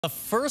The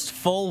first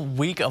full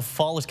week of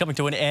fall is coming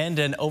to an end,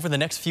 and over the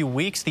next few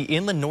weeks, the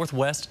inland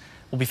Northwest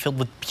will be filled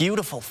with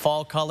beautiful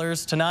fall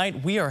colors.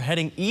 Tonight, we are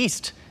heading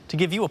east to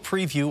give you a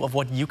preview of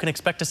what you can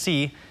expect to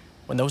see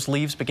when those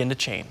leaves begin to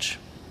change.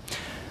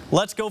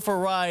 Let's go for a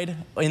ride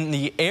in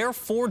the Air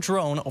 4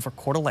 drone over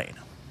Coeur d'Alene.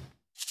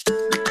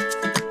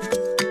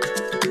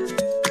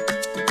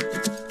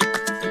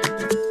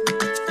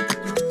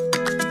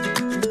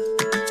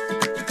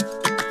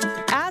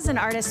 As an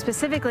artist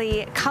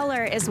specifically,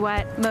 color is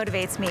what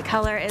motivates me.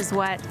 Color is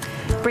what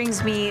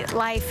brings me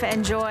life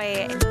and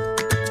joy.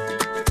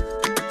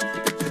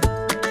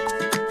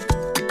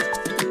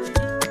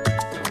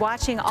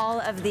 Watching all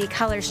of the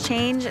colors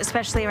change,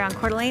 especially around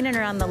Coeur d'Alene and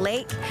around the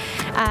lake,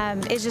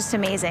 is just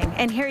amazing.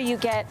 And here you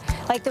get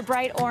like the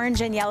bright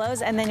orange and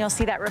yellows, and then you'll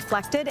see that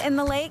reflected in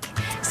the lake.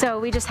 So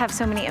we just have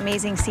so many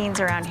amazing scenes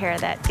around here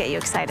that get you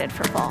excited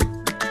for fall.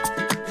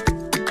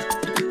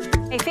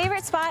 My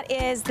favorite spot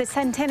is the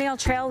Centennial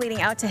Trail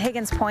leading out to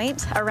Higgins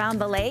Point around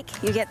the lake.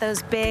 You get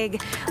those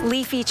big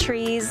leafy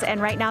trees,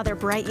 and right now they're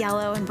bright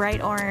yellow and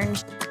bright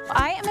orange.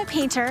 I am a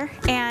painter,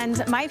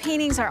 and my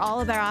paintings are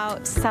all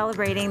about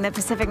celebrating the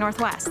Pacific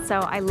Northwest. So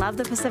I love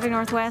the Pacific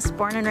Northwest,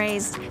 born and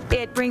raised.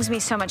 It brings me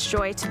so much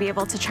joy to be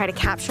able to try to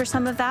capture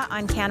some of that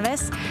on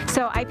canvas.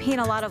 So I paint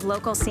a lot of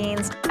local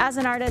scenes. As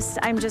an artist,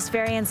 I'm just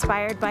very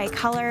inspired by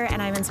color,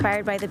 and I'm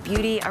inspired by the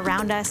beauty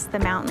around us, the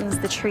mountains,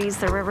 the trees,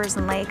 the rivers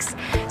and lakes.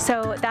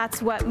 So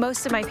that's what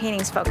most of my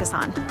paintings focus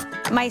on.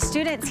 My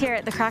students here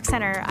at the Kroc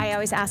Center, I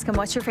always ask them,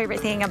 what's your favorite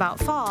thing about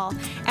fall?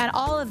 And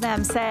all of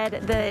them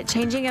said the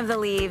changing of the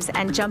leaves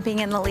and jumping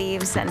in the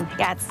leaves, and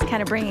yeah, it's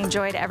kind of bringing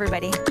joy to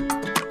everybody.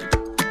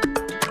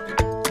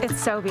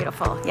 It's so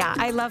beautiful. Yeah,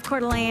 I love Coeur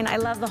d'Alene. I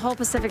love the whole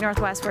Pacific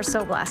Northwest. We're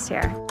so blessed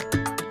here.